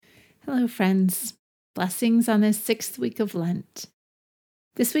Hello, friends. Blessings on this 6th week of Lent.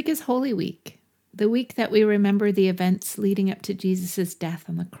 This week is Holy Week, the week that we remember the events leading up to Jesus' death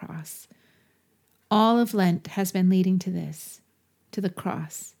on the cross. All of Lent has been leading to this, to the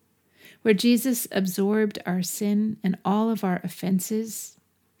cross, where Jesus absorbed our sin and all of our offenses,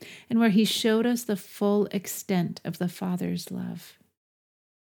 and where he showed us the full extent of the Father's love.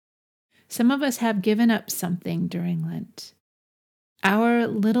 Some of us have given up something during Lent. Our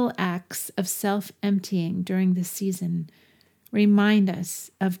little acts of self-emptying during the season remind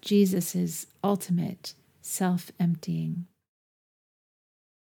us of Jesus' ultimate self-emptying.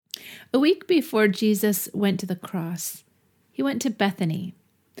 A week before Jesus went to the cross, he went to Bethany,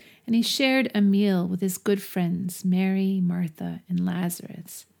 and he shared a meal with his good friends, Mary, Martha, and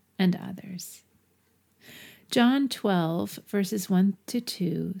Lazarus, and others. John 12, verses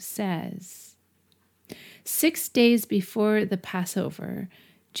 1-2 says, 6 days before the Passover,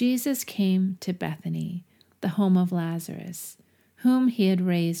 Jesus came to Bethany, the home of Lazarus, whom he had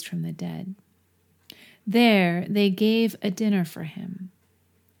raised from the dead. There they gave a dinner for him.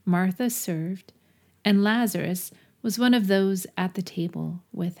 Martha served, and Lazarus was one of those at the table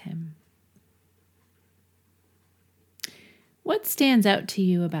with him. What stands out to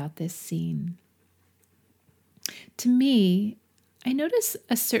you about this scene? To me, I notice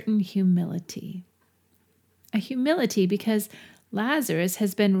a certain humility. A humility because Lazarus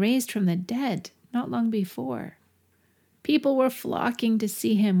has been raised from the dead not long before. People were flocking to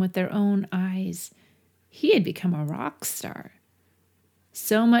see him with their own eyes. He had become a rock star.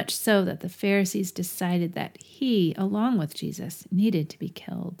 So much so that the Pharisees decided that he, along with Jesus, needed to be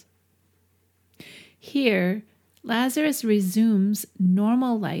killed. Here, Lazarus resumes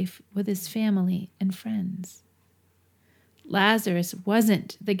normal life with his family and friends. Lazarus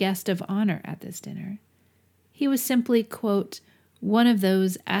wasn't the guest of honor at this dinner. He was simply, quote, one of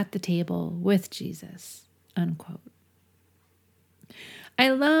those at the table with Jesus, unquote. I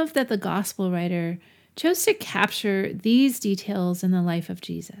love that the gospel writer chose to capture these details in the life of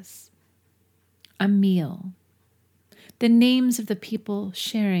Jesus. A meal, the names of the people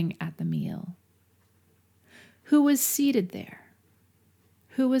sharing at the meal, who was seated there,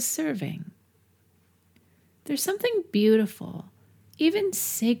 who was serving. There's something beautiful, even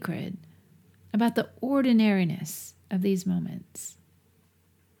sacred, about the ordinariness of these moments.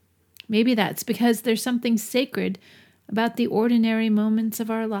 Maybe that's because there's something sacred about the ordinary moments of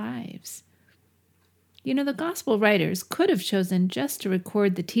our lives. You know, the gospel writers could have chosen just to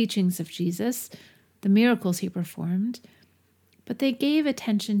record the teachings of Jesus, the miracles he performed, but they gave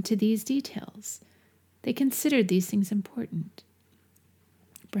attention to these details. They considered these things important.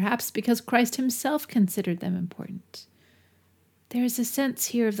 Perhaps because Christ himself considered them important. There is a sense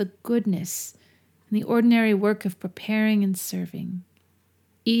here of the goodness in the ordinary work of preparing and serving,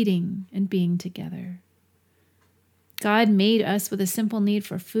 eating and being together. God made us with a simple need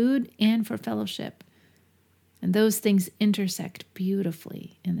for food and for fellowship, and those things intersect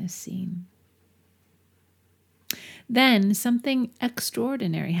beautifully in this scene. Then something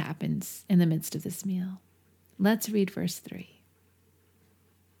extraordinary happens in the midst of this meal. Let's read verse 3.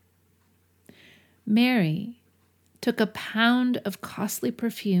 Mary took a pound of costly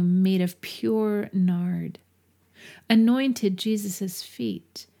perfume made of pure nard, anointed Jesus'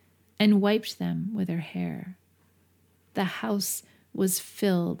 feet, and wiped them with her hair. The house was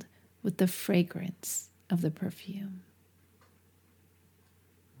filled with the fragrance of the perfume.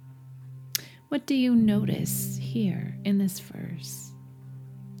 What do you notice here in this verse?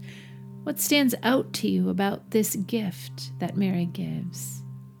 What stands out to you about this gift that Mary gives?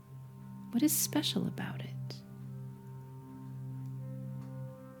 What is special about it?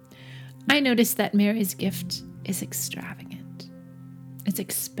 I notice that Mary's gift is extravagant. It's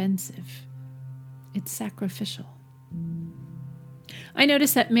expensive. It's sacrificial. I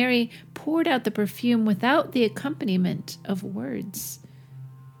notice that Mary poured out the perfume without the accompaniment of words.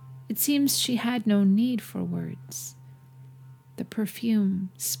 It seems she had no need for words. The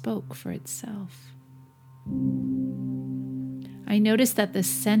perfume spoke for itself. I noticed that the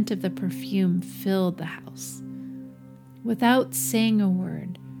scent of the perfume filled the house. Without saying a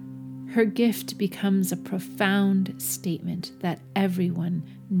word, her gift becomes a profound statement that everyone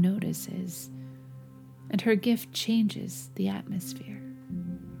notices, and her gift changes the atmosphere.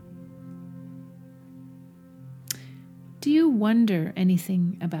 Do you wonder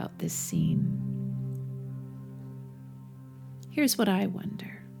anything about this scene? Here's what I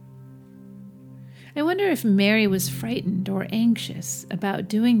wonder. I wonder if Mary was frightened or anxious about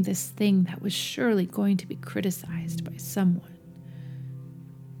doing this thing that was surely going to be criticized by someone.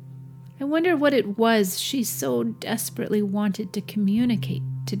 I wonder what it was she so desperately wanted to communicate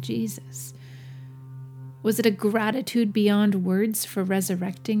to Jesus? Was it a gratitude beyond words for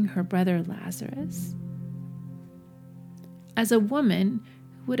resurrecting her brother Lazarus? As a woman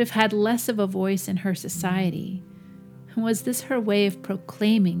who would have had less of a voice in her society, was this her way of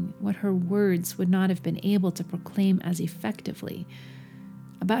proclaiming what her words would not have been able to proclaim as effectively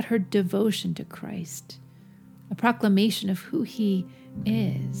about her devotion to Christ, a proclamation of who he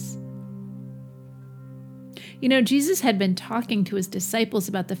is? You know, Jesus had been talking to his disciples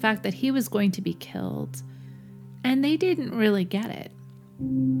about the fact that he was going to be killed, and they didn't really get it.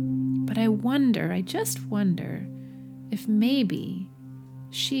 But I just wonder if maybe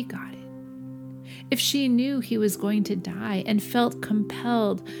she got it. If she knew he was going to die and felt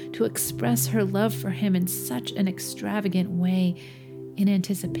compelled to express her love for him in such an extravagant way in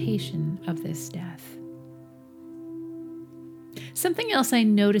anticipation of this death. Something else I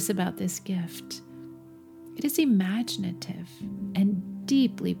notice about this gift: it is imaginative and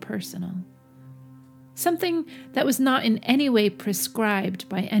deeply personal. Something that was not in any way prescribed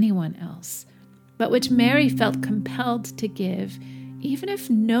by anyone else, but which Mary felt compelled to give, even if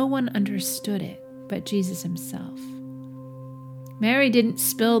no one understood it but Jesus himself. Mary didn't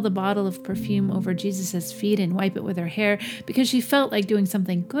spill the bottle of perfume over Jesus' feet and wipe it with her hair because she felt like doing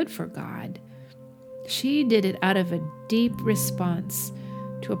something good for God. She did it out of a deep response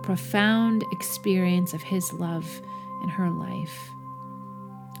to a profound experience of his love in her life.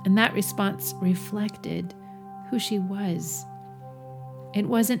 And that response reflected who she was. It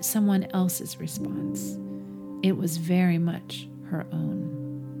wasn't someone else's response. It was very much her own.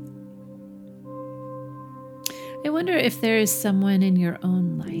 I wonder if there is someone in your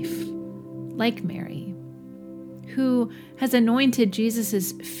own life, like Mary, who has anointed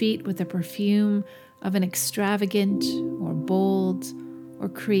Jesus' feet with the perfume of an extravagant or bold or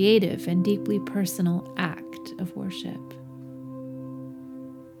creative and deeply personal act of worship.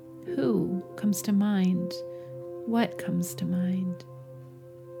 Who comes to mind? What comes to mind?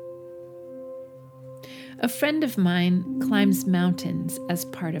 A friend of mine climbs mountains as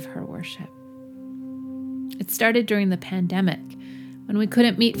part of her worship. It started during the pandemic when we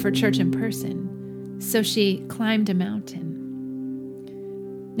couldn't meet for church in person, so she climbed a mountain.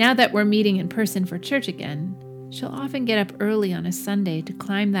 Now that we're meeting in person for church again, she'll often get up early on a Sunday to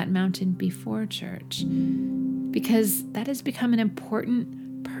climb that mountain before church, because that has become an important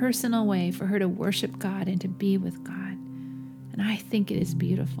personal way for her to worship God and to be with God. And I think it is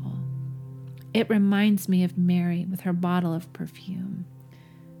beautiful. It reminds me of Mary with her bottle of perfume.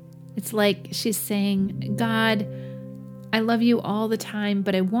 It's like she's saying, God, I love you all the time,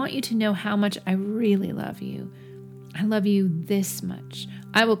 but I want you to know how much I really love you. I love you this much.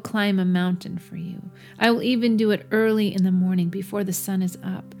 I will climb a mountain for you. I will even do it early in the morning before the sun is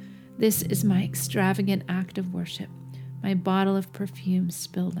up. This is my extravagant act of worship, my bottle of perfume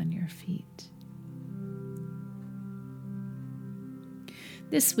spilled on your feet.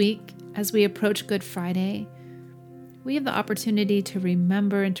 This week, as we approach Good Friday, we have the opportunity to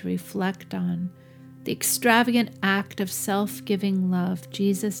remember and to reflect on the extravagant act of self-giving love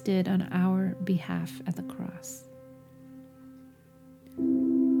Jesus did on our behalf at the cross.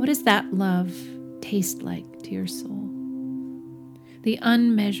 What does that love taste like to your soul? The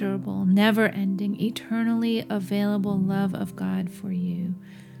unmeasurable, never-ending, eternally available love of God for you,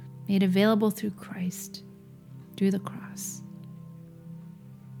 made available through Christ, through the cross.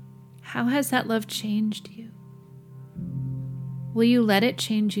 How has that love changed you? Will you let it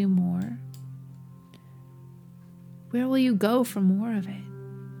change you more? Where will you go for more of it?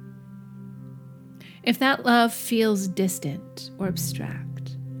 If that love feels distant or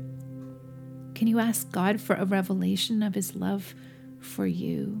abstract, can you ask God for a revelation of his love for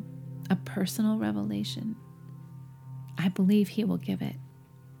you, a personal revelation? I believe he will give it.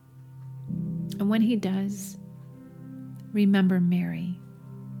 And when he does, remember Mary.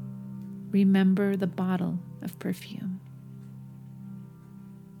 Remember the bottle of perfume.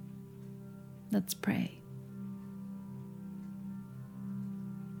 Let's pray.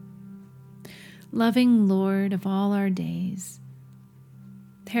 Loving Lord of all our days,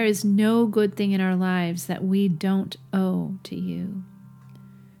 there is no good thing in our lives that we don't owe to you.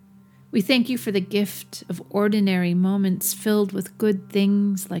 We thank you for the gift of ordinary moments filled with good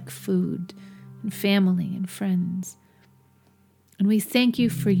things like food and family and friends. And we thank you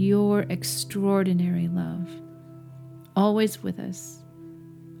for your extraordinary love, always with us,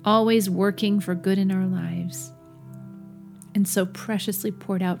 always working for good in our lives, and so preciously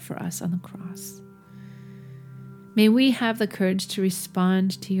poured out for us on the cross. May we have the courage to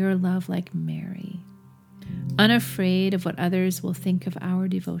respond to your love like Mary, unafraid of what others will think of our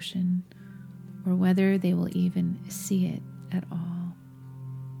devotion, or whether they will even see it at all.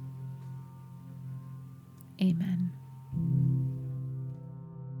 Amen.